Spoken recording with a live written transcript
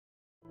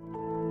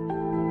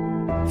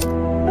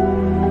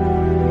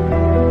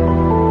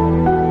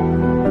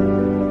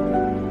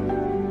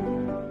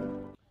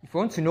If you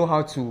want to know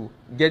how to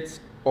get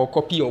or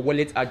copy your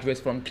wallet address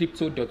from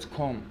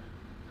crypto.com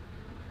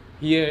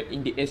here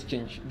in the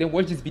exchange, then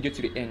watch this video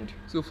to the end.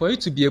 So for you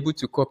to be able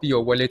to copy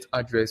your wallet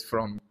address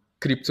from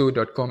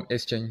crypto.com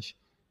exchange,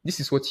 this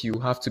is what you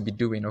have to be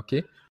doing,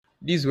 okay?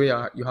 This is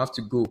where you have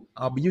to go.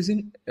 I'll be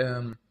using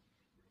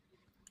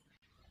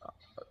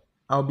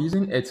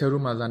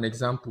Ethereum as an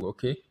example,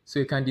 okay? So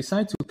you can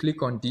decide to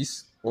click on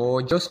this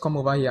or just come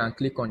over here and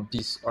click on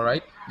this, all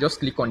right? Just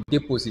click on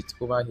deposit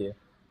over here.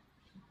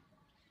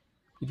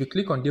 If you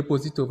click on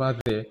deposit over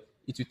there,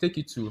 it will take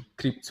you to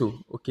crypto,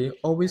 okay?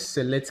 Always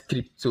select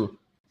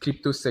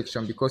crypto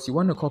section, because you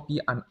want to copy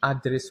an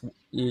address,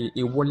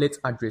 a wallet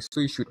address. So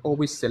you should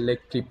always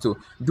select crypto.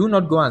 Do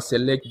not go and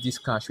select this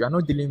cash. We are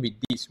not dealing with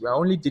this. We are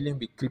only dealing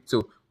with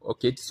crypto,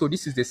 okay? So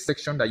this is the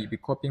section that you'll be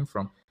copying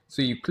from.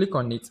 So you click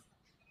on it.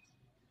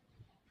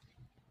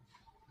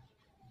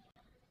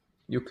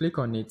 You click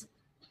on it.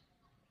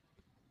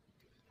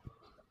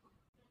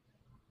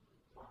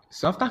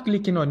 So after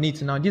clicking on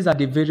it, now these are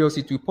the various,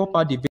 it will pop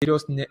out the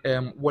various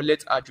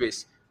wallet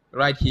address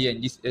right here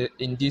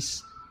in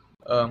this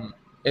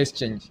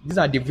exchange. These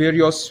are the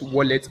various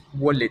wallets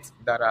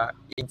that are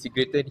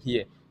integrated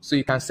here. So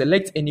you can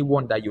select any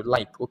one that you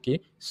like, okay?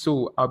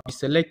 So I'll be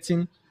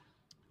selecting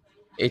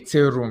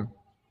Ethereum,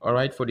 all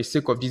right, for the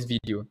sake of this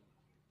video.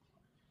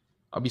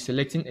 I'll be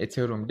selecting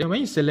Ethereum. Then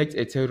when you select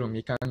Ethereum,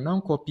 you can now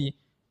copy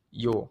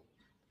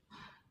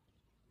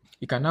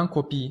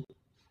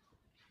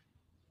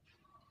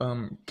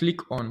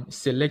click on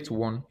select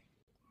one.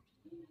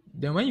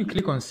 Then when you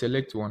click on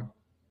select one,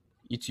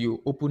 it will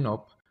open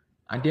up,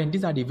 and then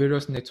these are the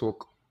various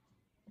network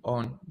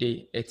on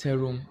the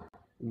Ethereum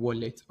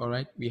wallet. All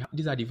right,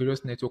 these are the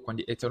various network on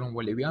the Ethereum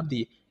wallet. We have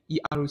the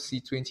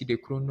ERC20, the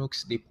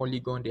Chronux, the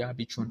Polygon, the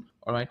Arbitrum.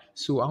 All right,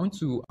 so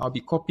I'll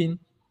be copying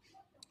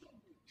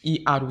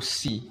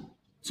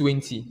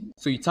ERC20.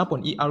 So you tap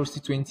on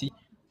ERC20,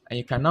 and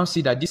you can now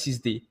see that this is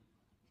the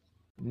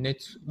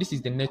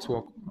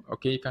network,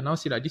 okay? You can now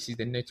see that this is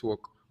the network,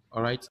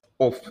 all right,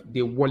 of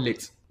the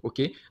wallet,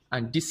 okay?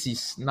 And this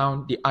is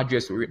now the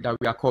address that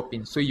we are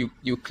copying. So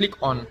you click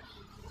on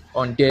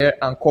there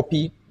and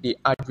copy the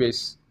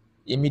address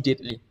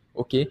immediately,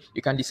 okay?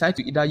 You can decide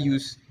to either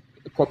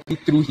copy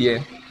through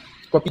here,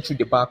 copy through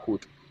the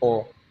barcode,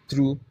 or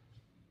through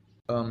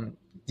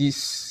this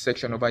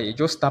section over here.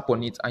 Just tap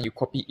on it and you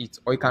copy it,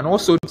 or you can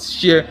also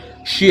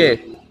share,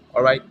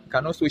 all right? You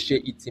can also share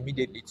it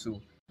immediately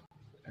to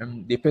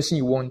the person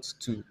you want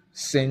to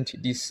send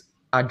this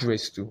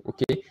address to,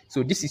 okay?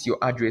 So this is your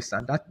address,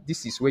 and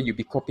this is where you'll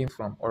be copying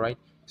from, all right?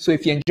 So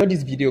if you enjoyed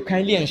this video,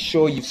 kindly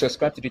ensure you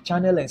subscribe to the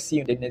channel, and see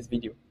you in the next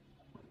video.